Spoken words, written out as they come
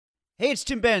Hey, it's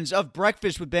Tim Benz of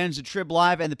Breakfast with Benz at Trib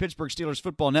Live and the Pittsburgh Steelers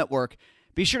Football Network.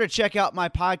 Be sure to check out my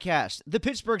podcast, the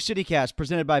Pittsburgh CityCast,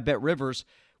 presented by BetRivers.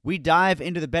 We dive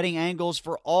into the betting angles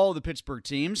for all the Pittsburgh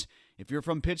teams. If you're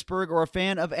from Pittsburgh or a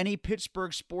fan of any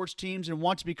Pittsburgh sports teams and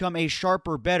want to become a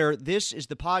sharper bettor, this is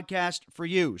the podcast for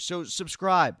you. So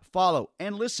subscribe, follow,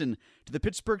 and listen to the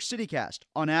Pittsburgh CityCast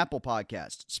on Apple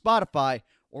Podcasts, Spotify,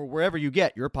 or wherever you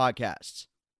get your podcasts.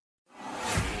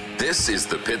 This is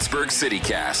the Pittsburgh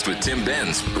CityCast with Tim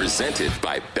Benz, presented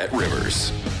by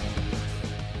BetRivers.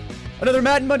 Another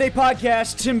Madden Monday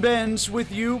podcast. Tim Benz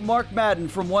with you. Mark Madden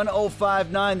from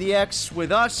 105.9 The X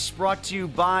with us. Brought to you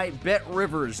by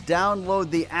BetRivers. Download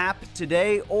the app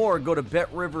today or go to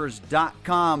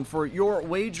BetRivers.com for your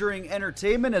wagering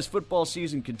entertainment as football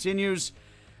season continues.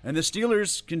 And the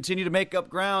Steelers continue to make up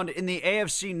ground in the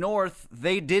AFC North.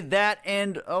 They did that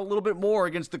and a little bit more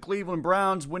against the Cleveland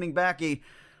Browns, winning back a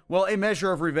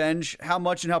measure of revenge. How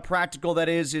much and how practical that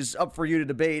is up for you to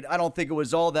debate. I don't think it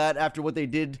was all that after what they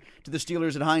did to the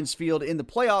Steelers at Heinz Field in the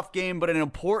playoff game, but an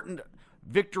important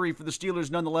victory for the Steelers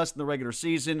nonetheless in the regular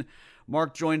season.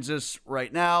 Mark joins us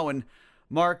right now. And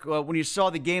Mark, when you saw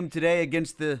the game today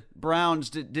against the Browns,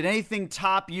 did anything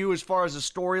top you as far as a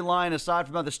storyline, aside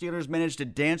from how the Steelers managed to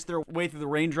dance their way through the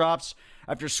raindrops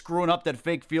after screwing up that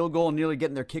fake field goal and nearly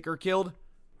getting their kicker killed?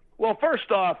 Well, first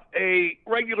off, a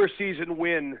regular season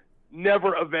win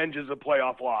never avenges a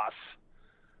playoff loss.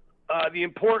 The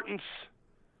importance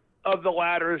of the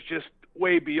latter is just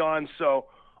way beyond. So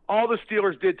all the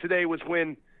Steelers did today was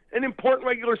win an important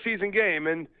regular season game.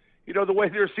 And, you know, the way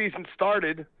their season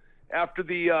started after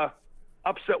the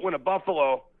upset win at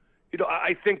Buffalo,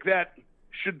 I think that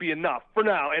should be enough for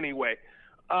now anyway.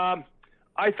 I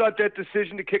thought that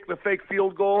decision to kick the fake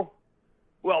field goal,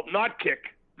 well, not kick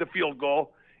the field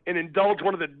goal, and indulge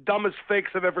one of the dumbest fakes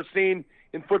I've ever seen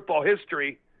in football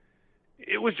history.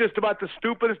 It was just about the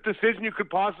stupidest decision you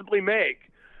could possibly make.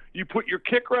 You put your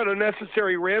kicker at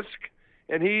unnecessary risk,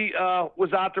 and he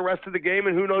was out the rest of the game,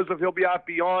 and who knows if he'll be out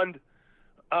beyond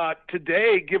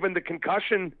today, given the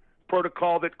concussion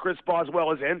protocol that Chris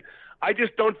Boswell is in. I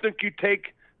just don't think you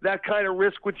take that kind of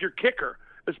risk with your kicker,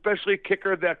 especially a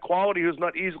kicker of that quality who's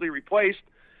not easily replaced.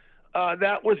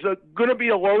 That was going to be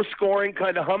a low-scoring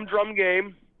kind of humdrum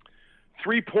game.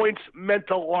 3 points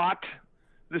meant a lot.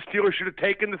 The Steelers should have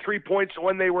taken the 3 points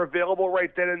when they were available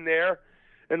right then and there.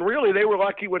 And really, they were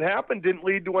lucky what happened didn't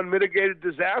lead to unmitigated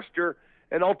disaster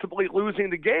and ultimately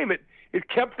losing the game. It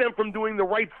kept them from doing the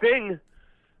right thing,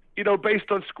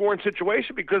 based on score and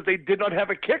situation, because they did not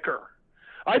have a kicker.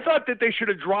 I thought that they should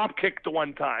have drop kicked the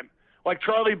one time, like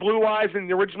Charlie Blue Eyes in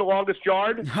the original Longest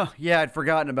Yard. Oh, yeah, I'd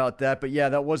forgotten about that. But, yeah,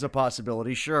 that was a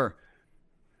possibility, sure.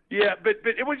 Yeah, but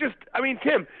it was just,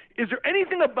 Tim, is there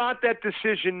anything about that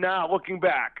decision now, looking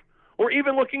back, or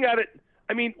even looking at it,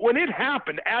 when it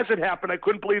happened, as it happened, I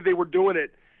couldn't believe they were doing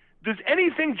it. Does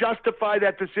anything justify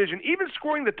that decision? Even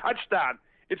scoring the touchdown,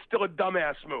 it's still a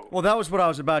dumbass move. Well, that was what I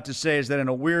was about to say, is that in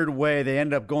a weird way, they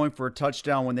ended up going for a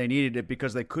touchdown when they needed it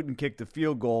because they couldn't kick the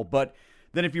field goal. But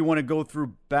then if you want to go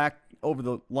through back over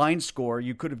the line score,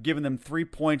 you could have given them 3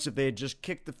 points if they had just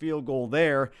kicked the field goal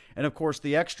there. And, of course,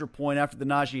 the extra point after the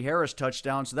Najee Harris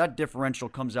touchdown, so that differential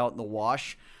comes out in the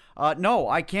wash. No,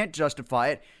 I can't justify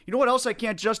it. You know what else I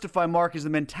can't justify, Mark, is the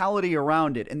mentality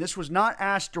around it. And this was not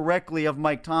asked directly of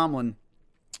Mike Tomlin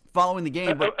following the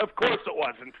game. But, of course it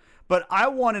wasn't. But I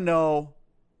want to know,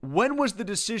 when was the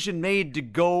decision made to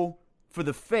go for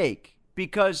the fake?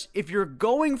 Because if you're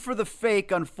going for the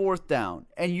fake on fourth down,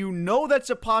 and you know that's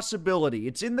a possibility,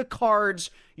 it's in the cards,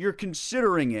 you're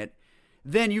considering it,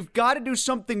 then you've got to do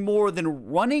something more than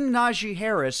running Najee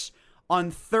Harris on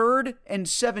 3rd and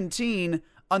 17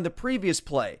 on the previous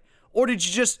play. Or did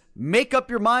you just make up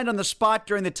your mind on the spot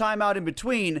during the timeout in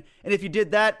between? And if you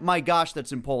did that, my gosh,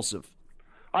 that's impulsive.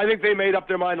 I think they made up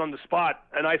their mind on the spot,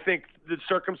 and I think the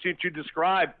circumstance you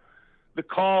described, the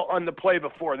call on the play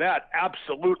before that,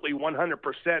 absolutely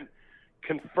 100%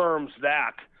 confirms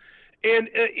that. And,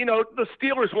 the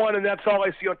Steelers won, and that's all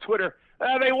I see on Twitter.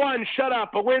 They won, shut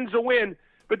up, a win's a win.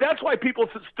 But that's why people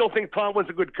still think Tomlin's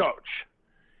a good coach.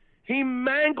 He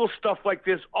mangles stuff like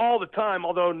this all the time,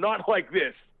 although not like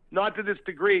this, not to this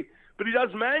degree. But he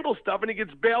does mangle stuff, and he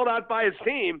gets bailed out by his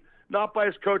team, not by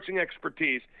his coaching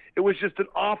expertise. It was just an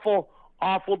awful,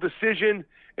 awful decision.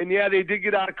 And, yeah, they did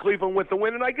get out of Cleveland with the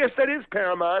win, and I guess that is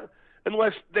paramount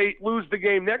unless they lose the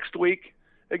game next week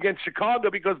against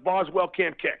Chicago because Boswell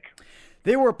can't kick.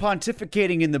 They were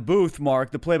pontificating in the booth,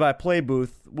 Mark, the play-by-play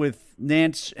booth with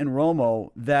Nance and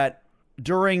Romo, that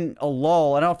during a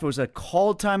lull, I don't know if it was a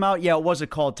called timeout. Yeah, it was a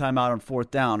called timeout on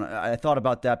fourth down. I thought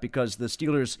about that because the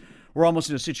Steelers we're almost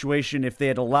in a situation if they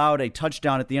had allowed a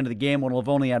touchdown at the end of the game when we'll have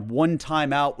only had one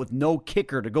timeout with no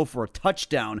kicker to go for a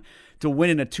touchdown to win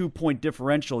in a 2-point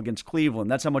differential against Cleveland.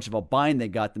 That's how much of a bind they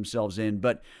got themselves in.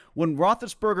 But when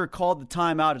Roethlisberger called the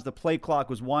timeout as the play clock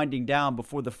was winding down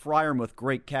before the Freiermuth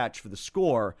great catch for the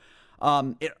score,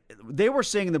 they were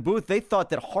saying in the booth they thought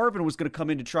that Harvin was going to come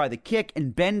in to try the kick,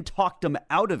 and Ben talked him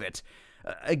out of it.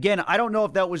 Again, I don't know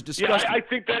if that was discussed. Yeah, I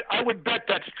think that I would bet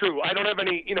that's true. I don't have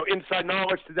any, inside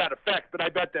knowledge to that effect, but I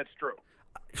bet that's true.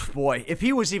 Boy, if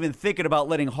he was even thinking about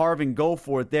letting Harvin go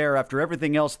for it there after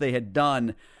everything else they had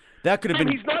done, that could have been.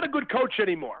 He's not a good coach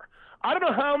anymore. I don't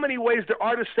know how many ways there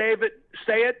are to say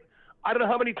it. I don't know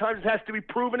how many times it has to be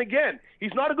proven again.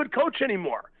 He's not a good coach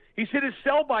anymore. He's hit his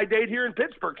sell-by date here in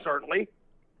Pittsburgh, certainly.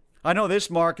 I know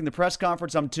this, Mark. In the press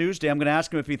conference on Tuesday, I'm going to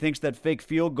ask him if he thinks that fake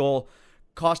field goal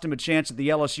cost him a chance at the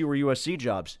LSU or USC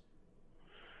jobs.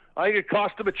 I think it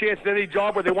cost him a chance at any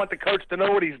job where they want the coach to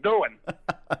know what he's doing.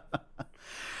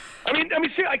 I mean,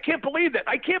 see, I can't believe that.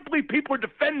 I can't believe people are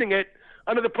defending it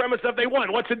under the premise of they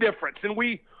won. What's the difference? And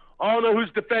we all know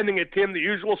who's defending it, Tim, the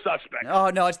usual suspect. Oh,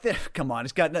 no, come on.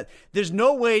 There's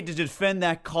no way to defend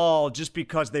that call just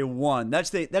because they won.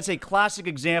 That's a classic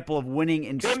example of winning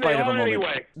in spite of a moment.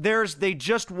 Anyway. They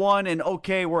just won, and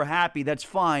okay, we're happy. That's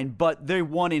fine, but they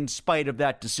won in spite of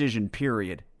that decision,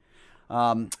 period.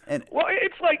 Well,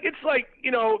 it's like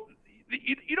you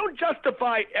don't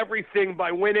justify everything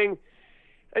by winning,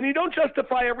 and you don't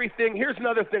justify everything. Here's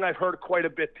another thing I've heard quite a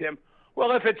bit, Tim.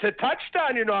 Well, if it's a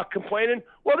touchdown, you're not complaining.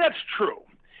 Well, that's true.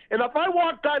 And if I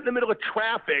walked out in the middle of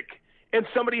traffic and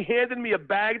somebody handed me a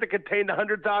bag that contained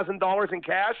 $100,000 in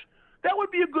cash, that would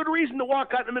be a good reason to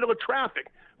walk out in the middle of traffic.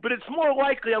 But it's more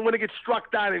likely I'm going to get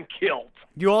struck down and killed.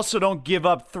 You also don't give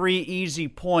up 3 easy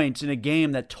points in a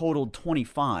game that totaled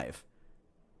 25.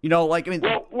 Well, right.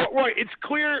 It's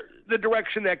clear the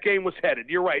direction that game was headed.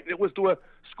 You're right. It was to a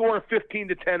score of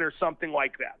 15-10 or something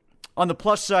like that. On the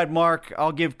plus side, Mark,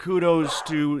 I'll give kudos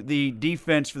to the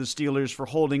defense for the Steelers for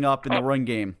holding up in the run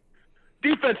game.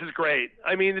 Defense is great.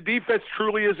 I mean, the defense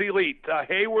truly is elite.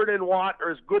 Hayward and Watt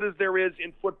are as good as there is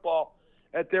in football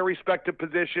at their respective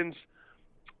positions.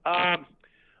 I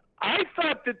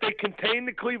thought that they contained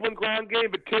the Cleveland ground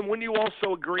game, but Tim, wouldn't you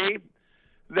also agree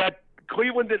that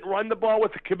Cleveland didn't run the ball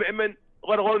with the commitment,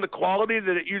 let alone the quality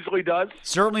that it usually does?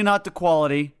 Certainly not the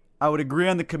quality. I would agree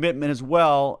on the commitment as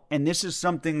well, and this is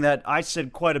something that I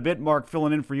said quite a bit, Mark,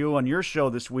 filling in for you on your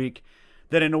show this week,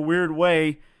 that in a weird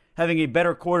way, having a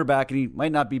better quarterback, and he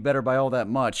might not be better by all that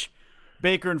much,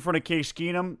 Baker in front of Case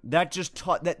Keenum, that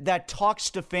talks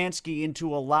Stefanski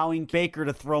into allowing Baker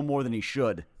to throw more than he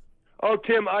should. Oh,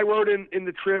 Tim, I wrote in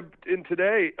the Trib in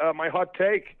today, my hot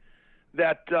take,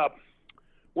 that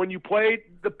when you played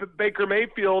the Baker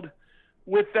Mayfield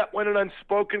with that went an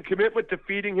unspoken commitment to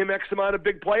feeding him X amount of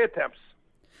big play attempts.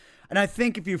 And I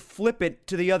think if you flip it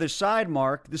to the other side,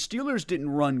 Mark, the Steelers didn't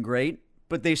run great,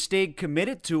 but they stayed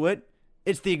committed to it.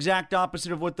 It's the exact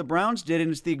opposite of what the Browns did,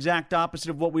 and it's the exact opposite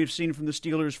of what we've seen from the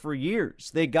Steelers for years.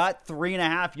 They got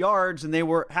 3.5 yards, and they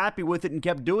were happy with it and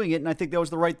kept doing it, and I think that was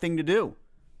the right thing to do.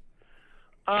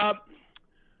 I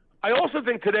also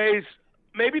think today's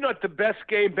maybe not the best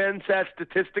game Ben's had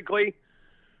statistically,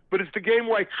 but it's the game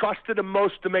where I trusted him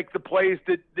most to make the plays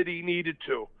that he needed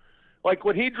to. Like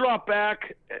when he dropped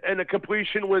back and a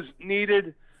completion was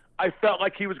needed, I felt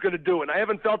like he was going to do it. And I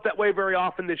haven't felt that way very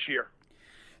often this year.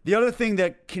 The other thing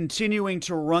that continuing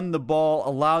to run the ball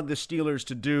allowed the Steelers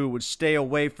to do was stay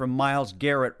away from Myles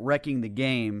Garrett wrecking the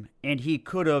game, and he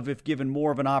could have if given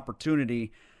more of an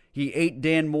opportunity. He ate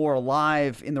Dan Moore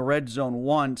alive in the red zone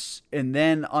once, and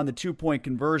then on the 2-point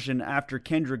conversion after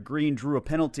Kendrick Green drew a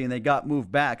penalty and they got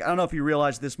moved back. I don't know if you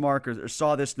realized this, Mark, or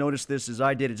saw this, noticed this as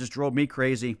I did. It just drove me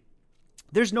crazy.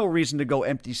 There's no reason to go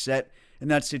empty set in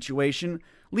that situation.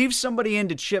 Leave somebody in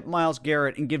to chip Myles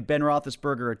Garrett and give Ben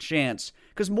Roethlisberger a chance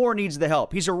because Moore needs the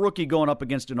help. He's a rookie going up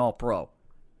against an all-pro.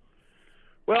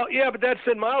 Well, yeah, but that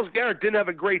said, Myles Garrett didn't have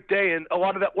a great day, and a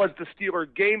lot of that was the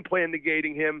Steeler game plan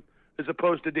negating him as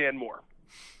opposed to Dan Moore.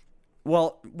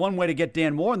 Well, one way to get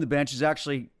Dan Moore on the bench is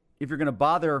actually, if you're going to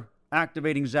bother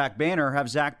activating Zach Banner, have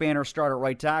Zach Banner start at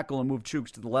right tackle and move Chooks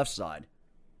to the left side.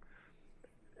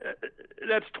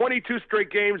 That's 22 straight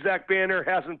games Zach Banner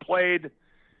hasn't played.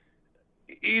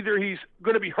 Either he's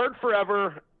going to be hurt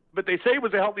forever, but they say it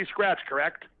was a healthy scratch,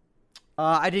 correct?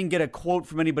 I didn't get a quote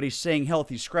from anybody saying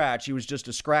healthy scratch. He was just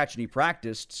a scratch and he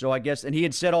practiced. So I guess, and he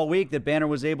had said all week that Banner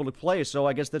was able to play, so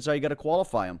I guess that's how you got to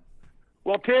qualify him.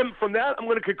 Well, Tim, from that, I'm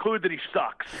going to conclude that he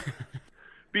sucks.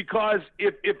 Because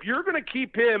if you're going to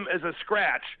keep him as a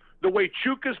scratch, the way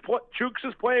Chooks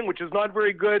is playing, which is not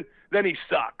very good, then he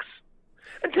sucks.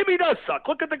 And Timmy does suck.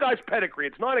 Look at the guy's pedigree.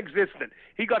 It's non-existent.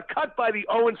 He got cut by the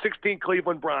 0-16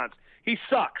 Cleveland Browns. He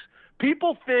sucks.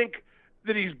 People think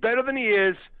that he's better than he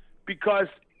is because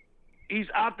he's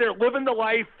out there living the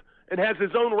life and has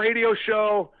his own radio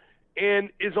show and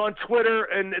is on Twitter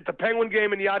and at the Penguin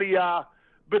game and yada yada.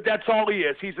 But that's all he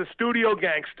is. He's a studio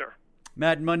gangster.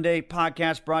 Madden Monday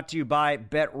podcast brought to you by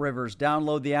BetRivers.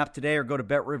 Download the app today or go to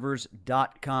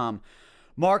BetRivers.com.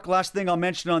 Mark, last thing I'll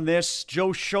mention on this, Joe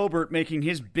Schobert making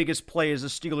his biggest play as a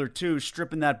Steeler too,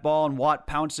 stripping that ball and Watt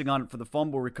pouncing on it for the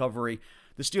fumble recovery.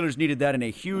 The Steelers needed that in a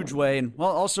huge way, and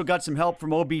also got some help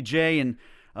from OBJ and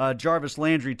Jarvis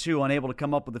Landry too, unable to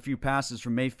come up with a few passes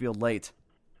from Mayfield late.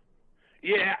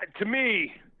 Yeah, to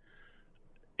me,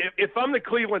 if I'm the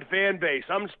Cleveland fan base,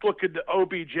 I'm just looking to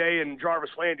OBJ and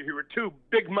Jarvis Landry, who are two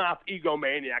big-mouth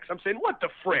egomaniacs. I'm saying, what the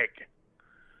frig?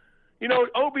 You know,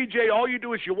 OBJ, all you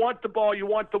do is you want the ball, you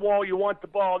want the ball, you want the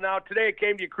ball. Now, today it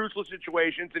came to you crucial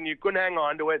situations, and you couldn't hang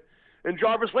on to it. And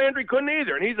Jarvis Landry couldn't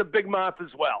either, and he's a big mouth as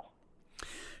well.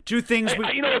 Two things.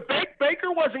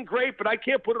 Baker wasn't great, but I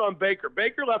can't put it on Baker.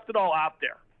 Baker left it all out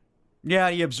there.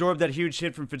 Yeah, he absorbed that huge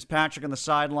hit from Fitzpatrick on the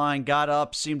sideline, got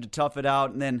up, seemed to tough it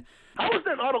out, and then... How was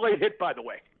that not a late hit, by the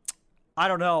way? I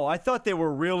don't know. I thought they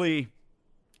were really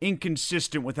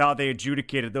inconsistent with how they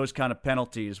adjudicated those kind of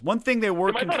penalties. One thing they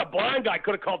were... I thought a blind guy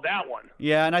could have called that one.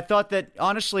 Yeah, and I thought that,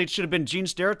 honestly, it should have been... Gene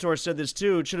Steratore said this,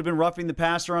 too. It should have been roughing the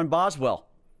passer on Boswell.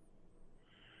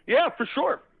 Yeah, for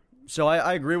sure. So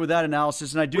I agree with that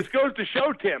analysis, and I do... Which goes to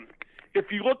show, Tim,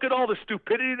 if you look at all the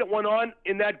stupidity that went on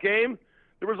in that game,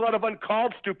 there was a lot of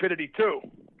uncalled stupidity, too.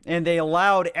 And they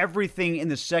allowed everything in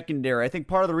the secondary. I think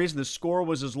part of the reason the score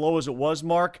was as low as it was,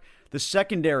 Mark, the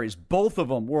secondaries, both of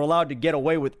them were allowed to get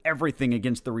away with everything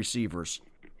against the receivers.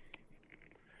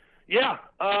 Yeah.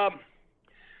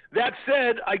 That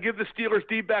said, I give the Steelers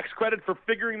D-backs credit for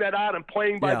figuring that out and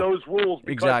playing by those rules.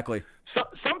 Exactly.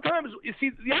 Sometimes, you see,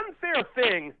 the unfair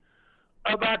thing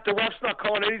about the refs not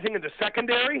calling anything in the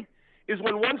secondary is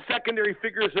when one secondary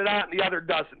figures it out and the other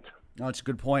doesn't. No, that's a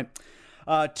good point.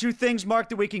 Two things, Mark,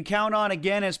 that we can count on,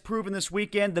 again, as proven this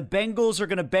weekend. The Bengals are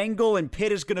going to Bengal and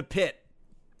Pitt is going to Pitt.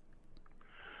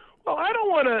 Well, I don't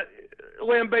want to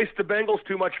lambaste the Bengals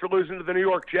too much for losing to the New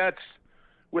York Jets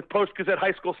with Post-Gazette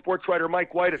high school sports writer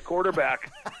Mike White at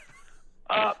quarterback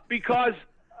because,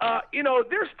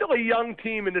 they're still a young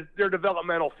team in their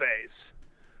developmental phase.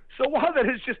 So while that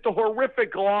is just a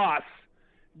horrific loss,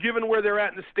 given where they're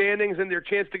at in the standings and their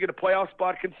chance to get a playoff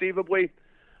spot conceivably,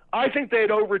 I think they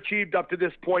had overachieved up to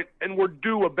this point and were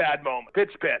due a bad moment.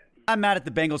 Pitt's Pitt. I'm mad at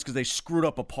the Bengals because they screwed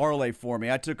up a parlay for me.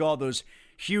 I took all those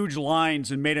huge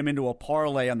lines and made them into a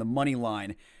parlay on the money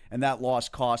line, and that loss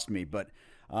cost me. But,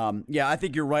 I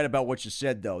think you're right about what you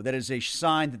said, though. That is a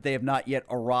sign that they have not yet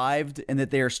arrived and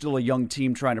that they are still a young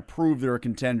team trying to prove they're a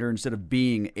contender instead of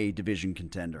being a division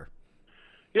contender.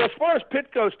 Yeah, as far as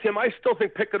Pitt goes, Tim, I still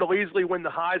think Pitt will easily win the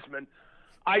Heisman.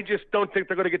 I just don't think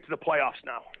they're going to get to the playoffs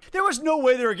now. There was no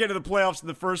way they were getting to the playoffs in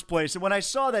the first place. And when I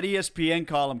saw that ESPN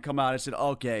column come out, I said,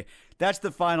 okay, that's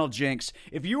the final jinx.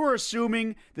 If you were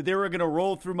assuming that they were going to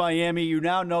roll through Miami, you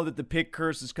now know that the Pitt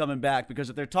curse is coming back.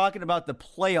 Because if they're talking about the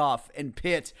playoff and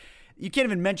Pitt, you can't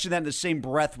even mention that in the same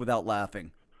breath without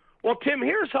laughing. Well, Tim,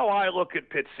 here's how I look at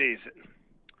Pitt season.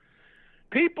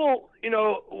 People,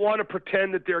 want to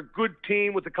pretend that they're a good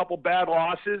team with a couple bad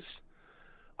losses.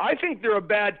 I think they're a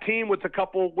bad team with a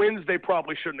couple wins they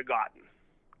probably shouldn't have gotten.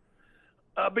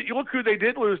 But you look who they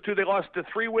did lose to. They lost to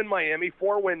 3-win Miami,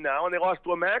 4-win now, and they lost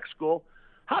to a MAC school.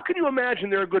 How can you imagine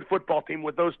they're a good football team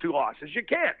with those two losses? You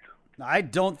can't. I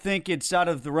don't think it's out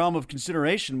of the realm of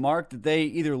consideration, Mark, that they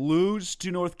either lose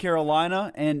to North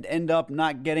Carolina and end up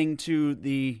not getting to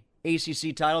the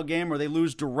ACC title game, or they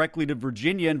lose directly to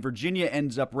Virginia, and Virginia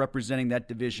ends up representing that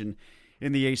division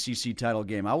in the ACC title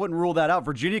game. I wouldn't rule that out.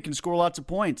 Virginia can score lots of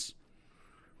points.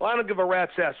 Well, I don't give a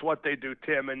rat's ass what they do,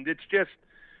 Tim, and it's just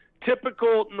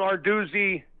typical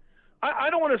Narduzzi. I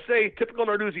don't want to say typical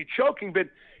Narduzzi choking, but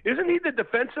isn't he the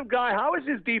defensive guy? How is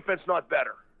his defense not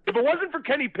better? If it wasn't for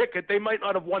Kenny Pickett, they might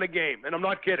not have won a game, and I'm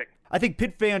not kidding. I think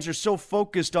Pitt fans are so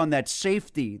focused on that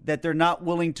safety that they're not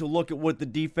willing to look at what the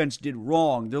defense did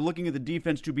wrong. They're looking at the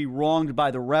defense to be wronged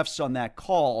by the refs on that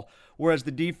call, whereas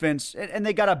the defense, and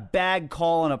they got a bag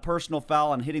call and a personal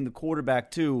foul on hitting the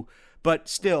quarterback too, but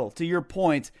still, to your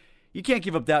point, you can't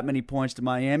give up that many points to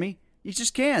Miami. You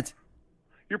just can't.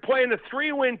 You're playing a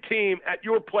 3-win team at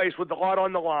your place with a lot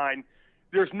on the line.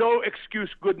 There's no excuse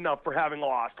good enough for having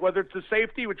lost. Whether it's the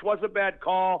safety, which was a bad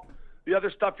call, the other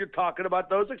stuff you're talking about,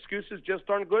 those excuses just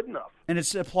aren't good enough. And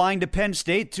it's applying to Penn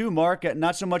State too, Mark.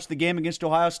 Not so much the game against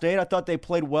Ohio State. I thought they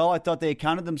played well. I thought they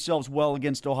accounted themselves well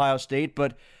against Ohio State.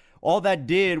 But all that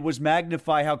did was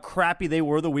magnify how crappy they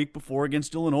were the week before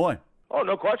against Illinois. Oh,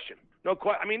 no question.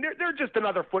 I mean, they're just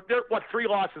another They're, 3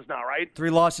 losses now, right? 3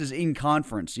 losses in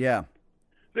conference, yeah.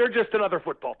 They're just another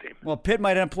football team. Well, Pitt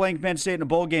might end up playing Penn State in a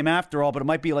bowl game after all, but it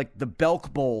might be like the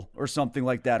Belk Bowl or something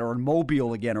like that, or in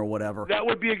Mobile again or whatever. That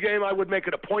would be a game I would make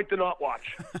it a point to not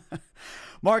watch.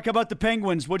 Mark, how about the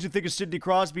Penguins? What did you think of Sidney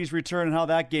Crosby's return and how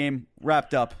that game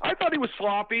wrapped up? I thought he was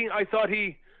sloppy. I thought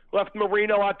he left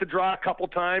Marino out to dry a couple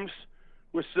times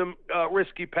with some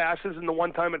risky passes, and the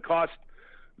one time it cost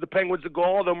the Penguins a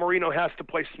goal, although Marino has to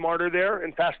play smarter there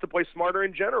and has to play smarter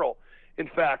in general. In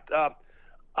fact,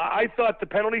 I thought the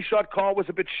penalty shot call was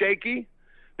a bit shaky.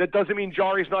 That doesn't mean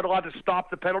Jari's not allowed to stop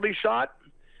the penalty shot.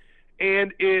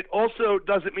 And it also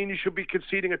doesn't mean you should be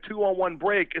conceding a 2-on-1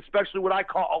 break, especially what I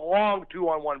call a long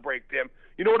 2-on-1 break, Tim.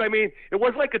 You know what I mean? It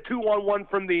wasn't like a 2-on-1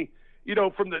 from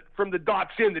the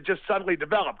dots in that just suddenly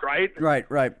developed, right?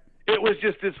 Right. It was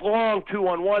just this long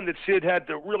 2-on-1 that Sid had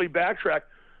to really backtrack.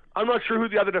 I'm not sure who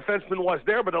the other defenseman was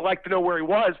there, but I'd like to know where he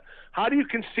was. How do you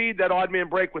concede that odd man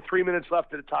break with 3 minutes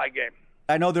left in a tie game?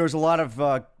 I know there was a lot of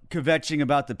kvetching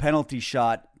about the penalty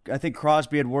shot. I think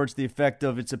Crosby had words to the effect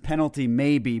of it's a penalty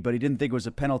maybe, but he didn't think it was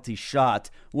a penalty shot.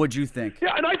 What'd you think?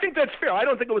 Yeah, and I think that's fair. I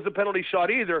don't think it was a penalty shot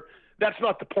either. That's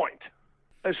not the point.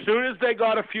 As soon as they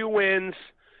got a few wins,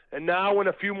 and now when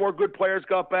a few more good players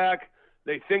got back,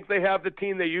 they think they have the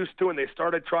team they used to, and they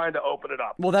started trying to open it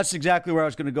up. Well, that's exactly where I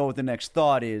was going to go with the next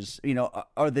thought is,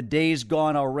 are the days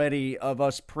gone already of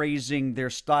us praising their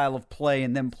style of play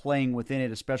and them playing within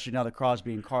it, especially now that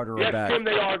Crosby and Carter are back? Yes, Tim,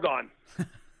 they are gone.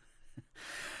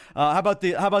 How about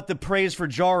the praise for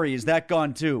Jari? Is that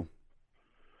gone too?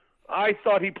 I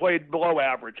thought he played below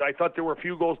average. I thought there were a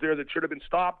few goals there that should have been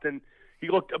stopped, and he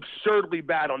looked absurdly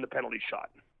bad on the penalty shot.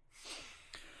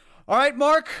 All right,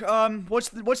 Mark,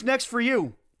 what's next for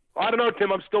you? I don't know,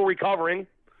 Tim. I'm still recovering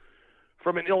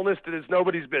from an illness that is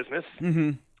nobody's business.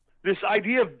 Mm-hmm. This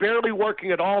idea of barely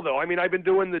working at all, though. I mean, I've been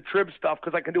doing the Trib stuff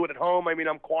because I can do it at home. I mean,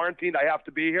 I'm quarantined. I have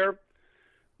to be here.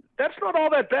 That's not all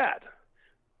that bad.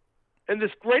 And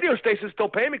this radio station is still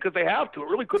paying me because they have to. It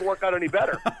really couldn't work out any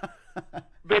better.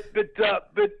 But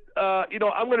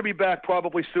I'm going to be back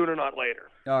probably sooner, not later.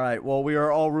 All right. Well, we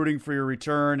are all rooting for your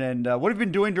return. And what have you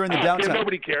been doing during the downtime? Tim,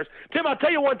 nobody cares. Tim, I'll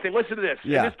tell you one thing. Listen to this.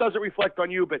 Yeah. And this doesn't reflect on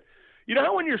you, but you know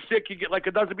how when you're sick, you get like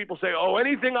a dozen people say, oh,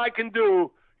 anything I can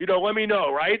do, let me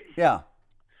know, right? Yeah.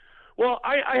 Well,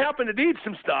 I happen to need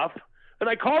some stuff, and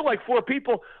I called like 4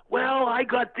 people. Well, I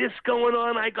got this going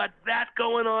on. I got that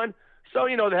going on. So,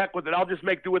 the heck with it. I'll just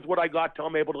make do with what I got till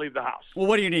I'm able to leave the house. Well,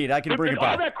 what do you need? I can bring it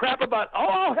back. All that crap about,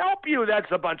 I'll help you. That's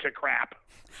a bunch of crap.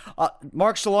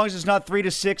 Mark, so long as it's not 3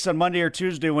 to 6 on Monday or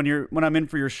Tuesday when I'm in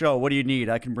for your show, what do you need?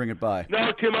 I can bring it by.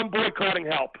 No, Tim, I'm boycotting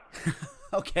help.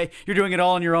 Okay. You're doing it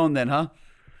all on your own then, huh?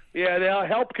 Yeah, the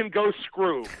help can go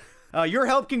screw. Your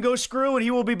help can go screw, and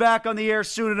he will be back on the air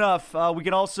soon enough. We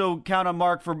can also count on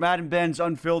Mark for Matt and Ben's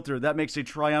Unfiltered. That makes a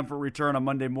triumphant return on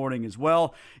Monday morning as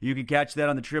well. You can catch that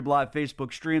on the Trib Live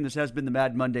Facebook stream. This has been the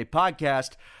Mad Monday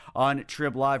podcast on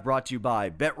Trib Live, brought to you by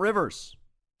Bet Rivers.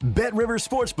 Bet Rivers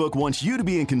Sportsbook wants you to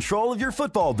be in control of your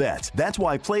football bets. That's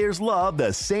why players love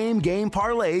the same game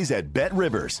parlays at Bet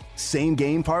Rivers. Same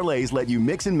game parlays let you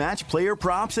mix and match player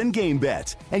props and game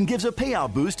bets and gives a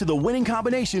payout boost to the winning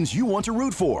combinations you want to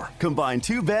root for. Combine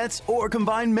 2 bets or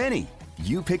combine many.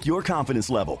 You pick your confidence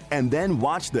level and then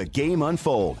watch the game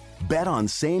unfold. Bet on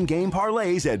same game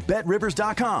parlays at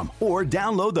BetRivers.com or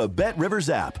download the Bet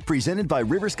Rivers app. Presented by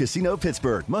Rivers Casino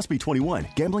Pittsburgh. Must be 21.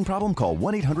 Gambling problem? Call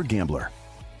 1-800-GAMBLER.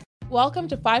 Welcome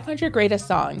to 500 Greatest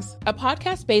Songs, a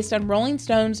podcast based on Rolling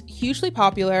Stone's hugely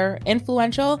popular,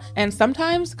 influential, and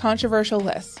sometimes controversial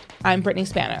list. I'm Brittany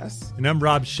Spanos. And I'm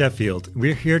Rob Sheffield.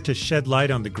 We're here to shed light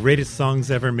on the greatest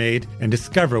songs ever made and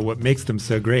discover what makes them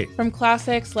so great. From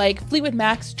classics like Fleetwood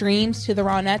Mac's Dreams to the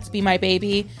Ronettes' Be My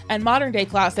Baby, and modern-day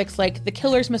classics like The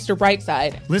Killer's Mr.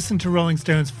 Brightside. Listen to Rolling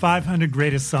Stone's 500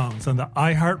 Greatest Songs on the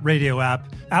iHeartRadio app,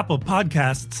 Apple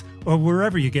Podcasts, or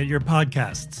wherever you get your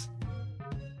podcasts.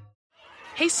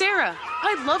 Hey Sarah,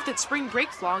 I loved that spring break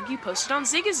vlog you posted on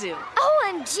Zigazoo.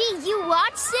 OMG, you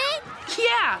watched it?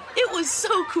 Yeah, it was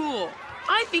so cool.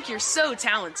 I think you're so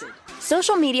talented.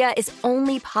 Social media is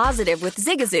only positive with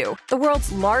Zigazoo, the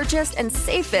world's largest and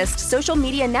safest social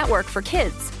media network for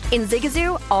kids. In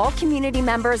Zigazoo, all community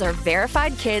members are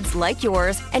verified kids like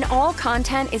yours, and all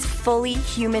content is fully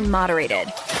human moderated.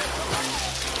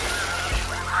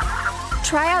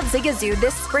 Try out Zigazoo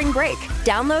this spring break.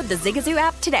 Download the Zigazoo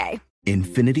app today.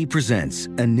 Infiniti presents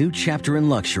a new chapter in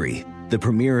luxury, the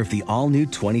premiere of the all-new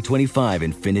 2025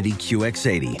 Infiniti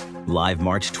QX80, live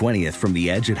March 20th from the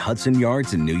Edge at Hudson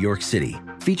Yards in New York City,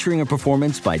 featuring a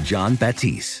performance by Jon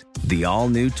Batiste. The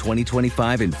all-new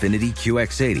 2025 Infiniti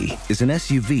QX80 is an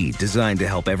SUV designed to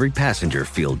help every passenger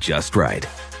feel just right.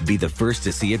 Be the first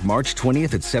to see it March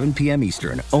 20th at 7 p.m.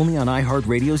 Eastern, only on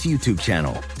iHeartRadio's YouTube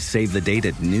channel. Save the date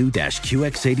at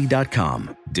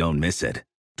new-QX80.com. Don't miss it.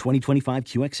 2025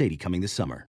 QX80 coming this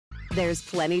summer. There's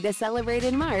plenty to celebrate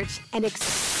in March and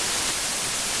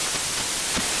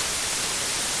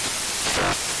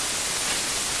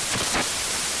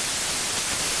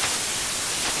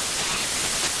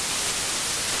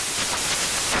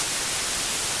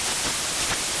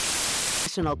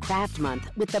National Craft Month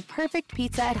with the perfect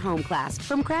pizza at home class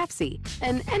from Craftsy.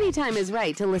 And anytime is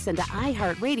right to listen to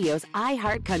iHeartRadio's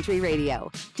iHeart Country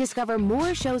Radio. Discover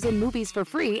more shows and movies for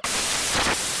free